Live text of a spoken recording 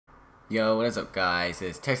Yo, what is up guys,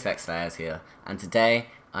 it's ToastXLayers here, and today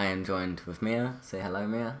I am joined with Mia. Say hello,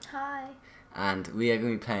 Mia. Hi. And we are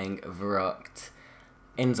going to be playing Verruckt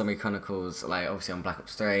in Zombie Chronicles, like obviously on Black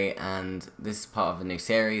Ops 3, and this is part of a new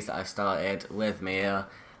series that I've started with Mia.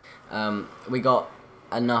 We got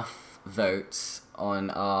enough votes on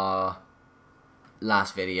our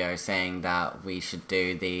last video saying that we should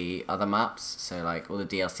do the other maps, so like all the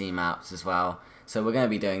DLC maps as well, so we're going to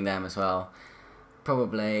be doing them as well,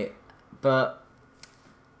 probably. But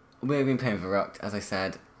we've been playing Verruckt, as I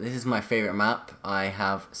said. This is my favourite map. I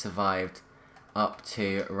have survived up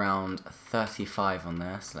to round 35 on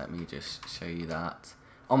this. Let me just show you that.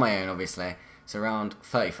 On my own, obviously. So round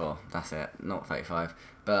 34, that's it, not 35.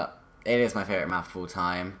 But it is my favourite map of all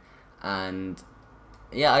time. And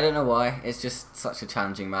yeah, I don't know why. It's just such a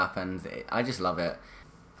challenging map and I just love it.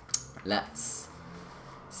 Let's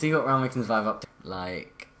see what round we can survive up to.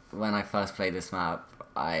 Like, when I first played this map,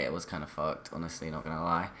 I was kind of fucked, honestly, not gonna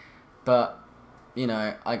lie. But, you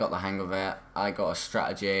know, I got the hang of it. I got a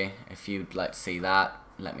strategy. If you'd like to see that,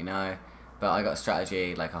 let me know. But I got a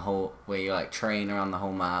strategy, like a whole, where you like train around the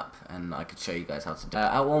whole map, and I could show you guys how to do it.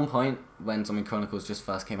 At one point, when Zombie Chronicles just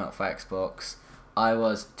first came out for Xbox, I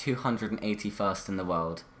was 281st in the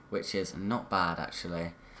world, which is not bad,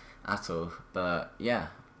 actually, at all. But, yeah,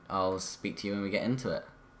 I'll speak to you when we get into it.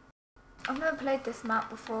 I've never played this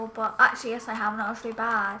map before, but actually, yes, I have, and that was really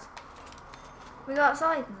bad. We go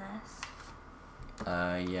outside in this?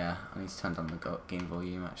 Yeah, I need to turn down the game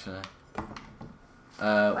volume, actually.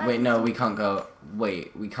 Wait, no, we can't go,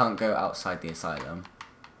 we can't go outside the asylum.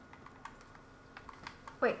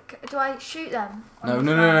 Wait, do I shoot them?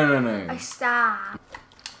 No. I stab.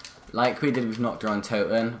 Like we did with Knocked on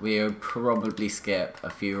Toten, we'll probably skip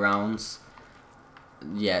a few rounds.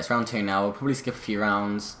 Yeah, it's round 2 now, we'll probably skip a few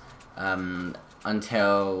rounds.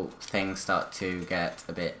 Until things start to get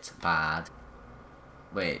a bit bad.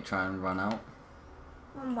 Wait, try and run out.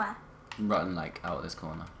 Run where? Run, like, out of this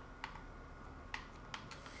corner.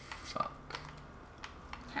 Fuck.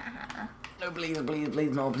 No, please, no,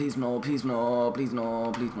 please no, please no, please no, please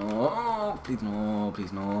no, please no, please no,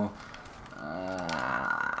 please no.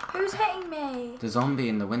 Who's hitting me? The zombie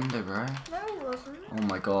in the window, bro. No, he wasn't. Oh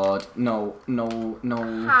my god. No.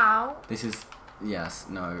 How? This is... Yes,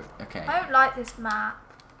 no, okay. I don't like this map.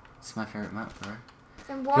 It's my favourite map, bro.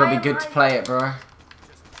 Then You gotta be good to play it, bro.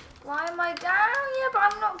 Why am I down? Yeah, but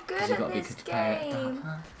I'm not good You at gotta be this good to play it. game.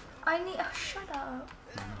 I need... Oh, shut up.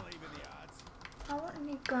 I want a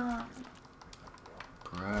new gun.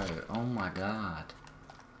 Bro, oh my god.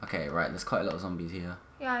 Okay, right, there's quite a lot of zombies here.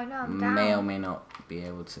 Yeah, I know, I'm down. May or may not be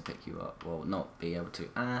able to pick you up. Well, not be able to.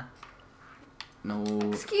 No.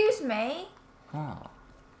 Excuse me? What?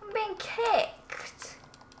 I'm being kicked.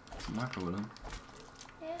 It's not my problem.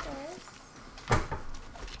 It is.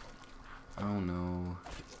 Oh no.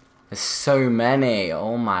 There's so many.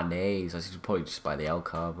 Oh my days. I should probably just buy the L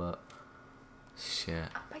car, but shit.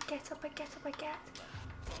 Up I get, up I get, up I get.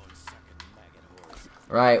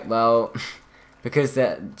 Right, well, because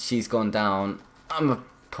she's gone down, I'm gonna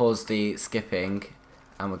pause the skipping,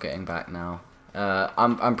 and we're getting back now.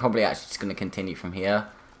 I'm probably actually just gonna continue from here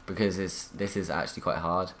because this is actually quite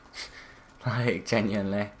hard. Like,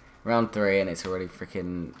 genuinely. Round 3 and it's already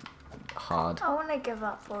freaking hard. I want to give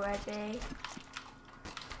up already.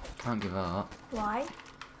 Can't give up. Why?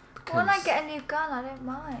 Because... When I get a new gun, I don't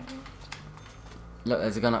mind. Look,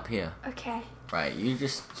 there's a gun up here. Okay. Right, you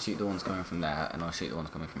just shoot the ones coming from there, and I'll shoot the ones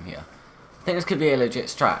coming from here. I think this could be a legit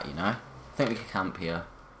strat, you know? I think we could camp here.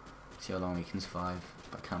 See how long we can survive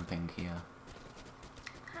by camping here.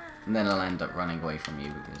 And then I'll end up running away from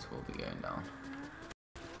you because we'll be going down.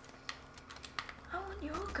 I want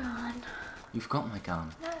your gun. You've got my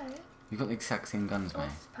gun. No. You've got the exact same guns, mate.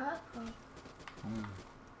 It's purple. Oh.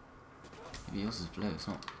 Maybe yours is blue, it's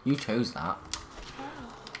not. You chose that.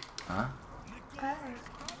 Oh. Huh? Oh.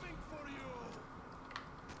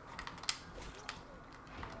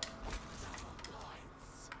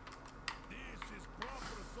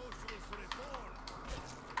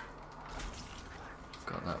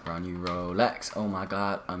 Got that brand new Rolex. Oh my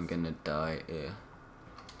god, I'm gonna die here.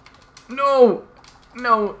 No!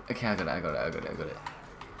 No! Okay, I got it.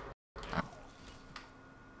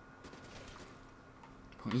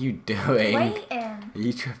 What are you doing? Waiting. Are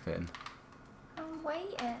you tripping? I'm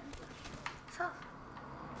waiting. So.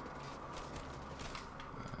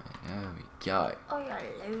 Right, there we go. Oh, yeah,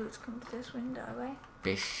 loads come to this window, eh?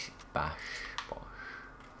 Bish, bash, bosh.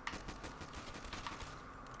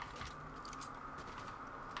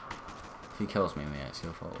 If he kills me, mate, it's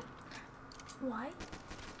your fault. Why?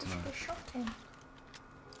 You should have shot him.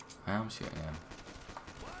 I am shooting him.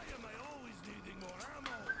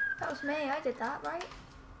 That was was me. I did that, right?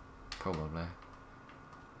 Probably.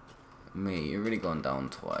 Me, you've really gone down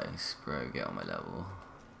twice, bro. Get on my level.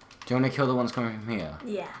 Do you want to kill the ones coming from here?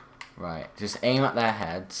 Yeah. Right. Just aim at their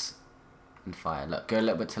heads and fire. Look, go a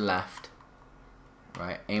little bit to left.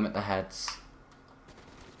 Right. Aim at the heads.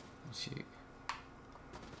 Shoot.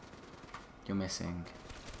 You're missing.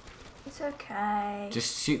 It's okay.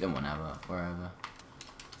 Just shoot them wherever.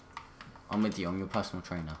 I'm with you. I'm your personal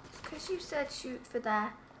trainer. Because you said shoot for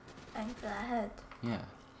their, aim for their head. Yeah.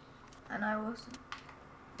 And I wasn't.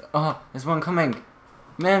 Oh, there's one coming.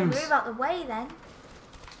 Mims. Move out the way then.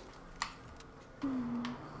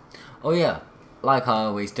 Oh yeah, like I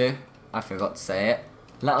always do. I forgot to say it.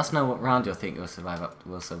 Let us know what round you think we'll survive up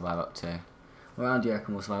to. What round do you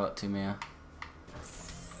reckon we'll survive up to, Mia?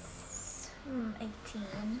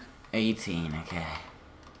 18. 18, okay.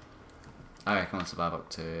 I reckon we'll survive up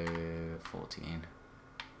to 14.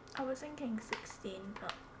 I was thinking 16,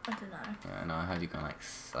 but I don't know. Yeah, no, I heard you going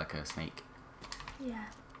like a snake. Yeah.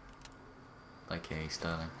 Like a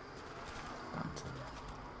sterling. Banter.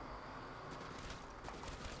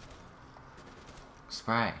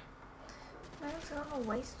 Spray. No, because I don't want to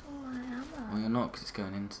waste all my ammo. Well, you're not, because it's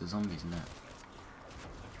going into the zombies, isn't it?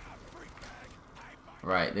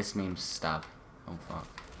 Right, this means stab. Oh, fuck.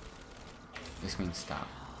 This means stab.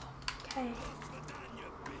 Okay.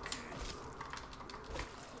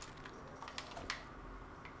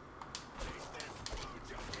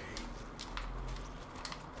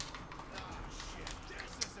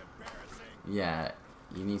 Yeah,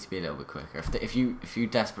 you need to be a little bit quicker. If you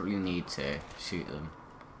desperately need to, shoot them.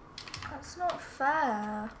 That's not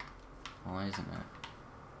fair. Why isn't it?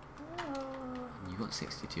 Oh. You got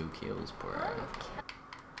 62 kills, bro.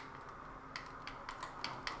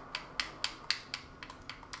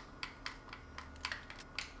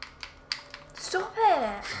 Stop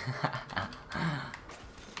it!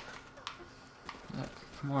 Look,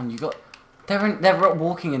 come on, you got. They're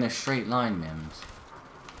walking in a straight line, Mims.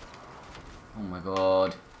 Oh my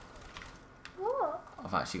god. What?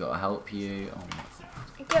 I've actually got to help you. Oh my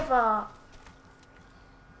god. Give up.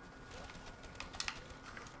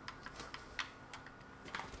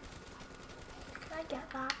 Can I get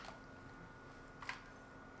that?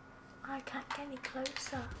 I can't get any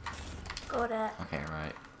closer. Got it. Okay,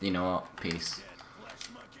 right. You know what? Peace.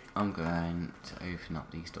 I'm going to open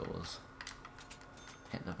up these doors.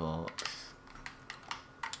 Hit the box.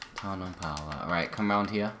 Turn on power. Alright, come round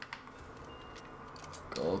here.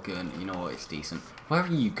 Oh, good. You know what? It's decent. Where are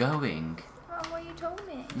you going? Oh, what you told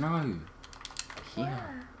me. No. Here.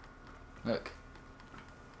 Where? Look.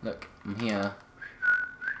 Look. I'm here.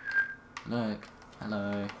 Look.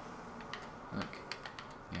 Hello. Look.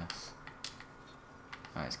 Yes.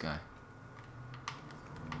 Alright, let's go.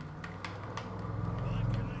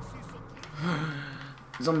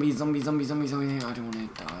 Zombies, zombies, zombies, zombies, zombies. I don't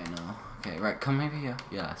want to die now. Okay, right, come over here.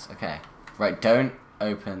 Yes, okay. Right, don't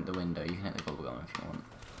open the window. You can hit the bubble gum if you want.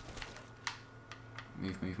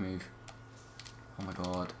 Move, move, move. Oh my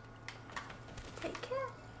god. Take it.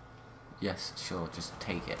 Yes, sure, just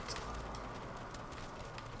take it.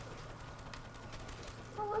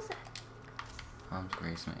 What was it? Arms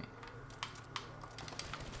grace, mate.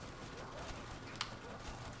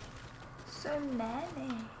 So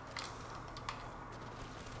many.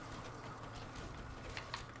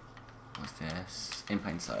 What's this? In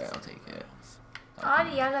plain sight, I'll take it. I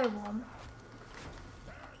had a yellow one.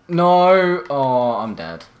 No! Oh, I'm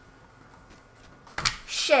dead.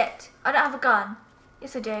 Shit. I don't have a gun.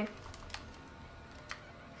 Yes, I do.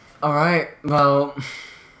 Alright, well,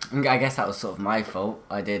 I guess that was sort of my fault.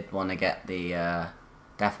 I did want to get the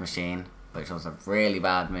death machine, which was a really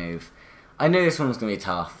bad move. I knew this one was going to be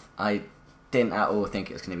tough. I didn't at all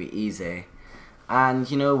think it was going to be easy.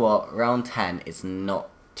 And you know what? Round 10 is not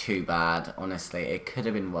too bad, honestly. It could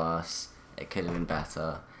have been worse. It could have been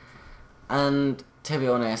better. And to be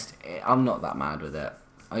honest, I'm not that mad with it.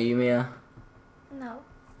 Are you, Mia? No.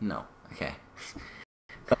 No. Okay.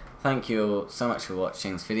 Thank you all so much for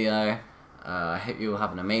watching this video. I hope you all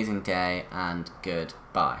have an amazing day and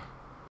goodbye.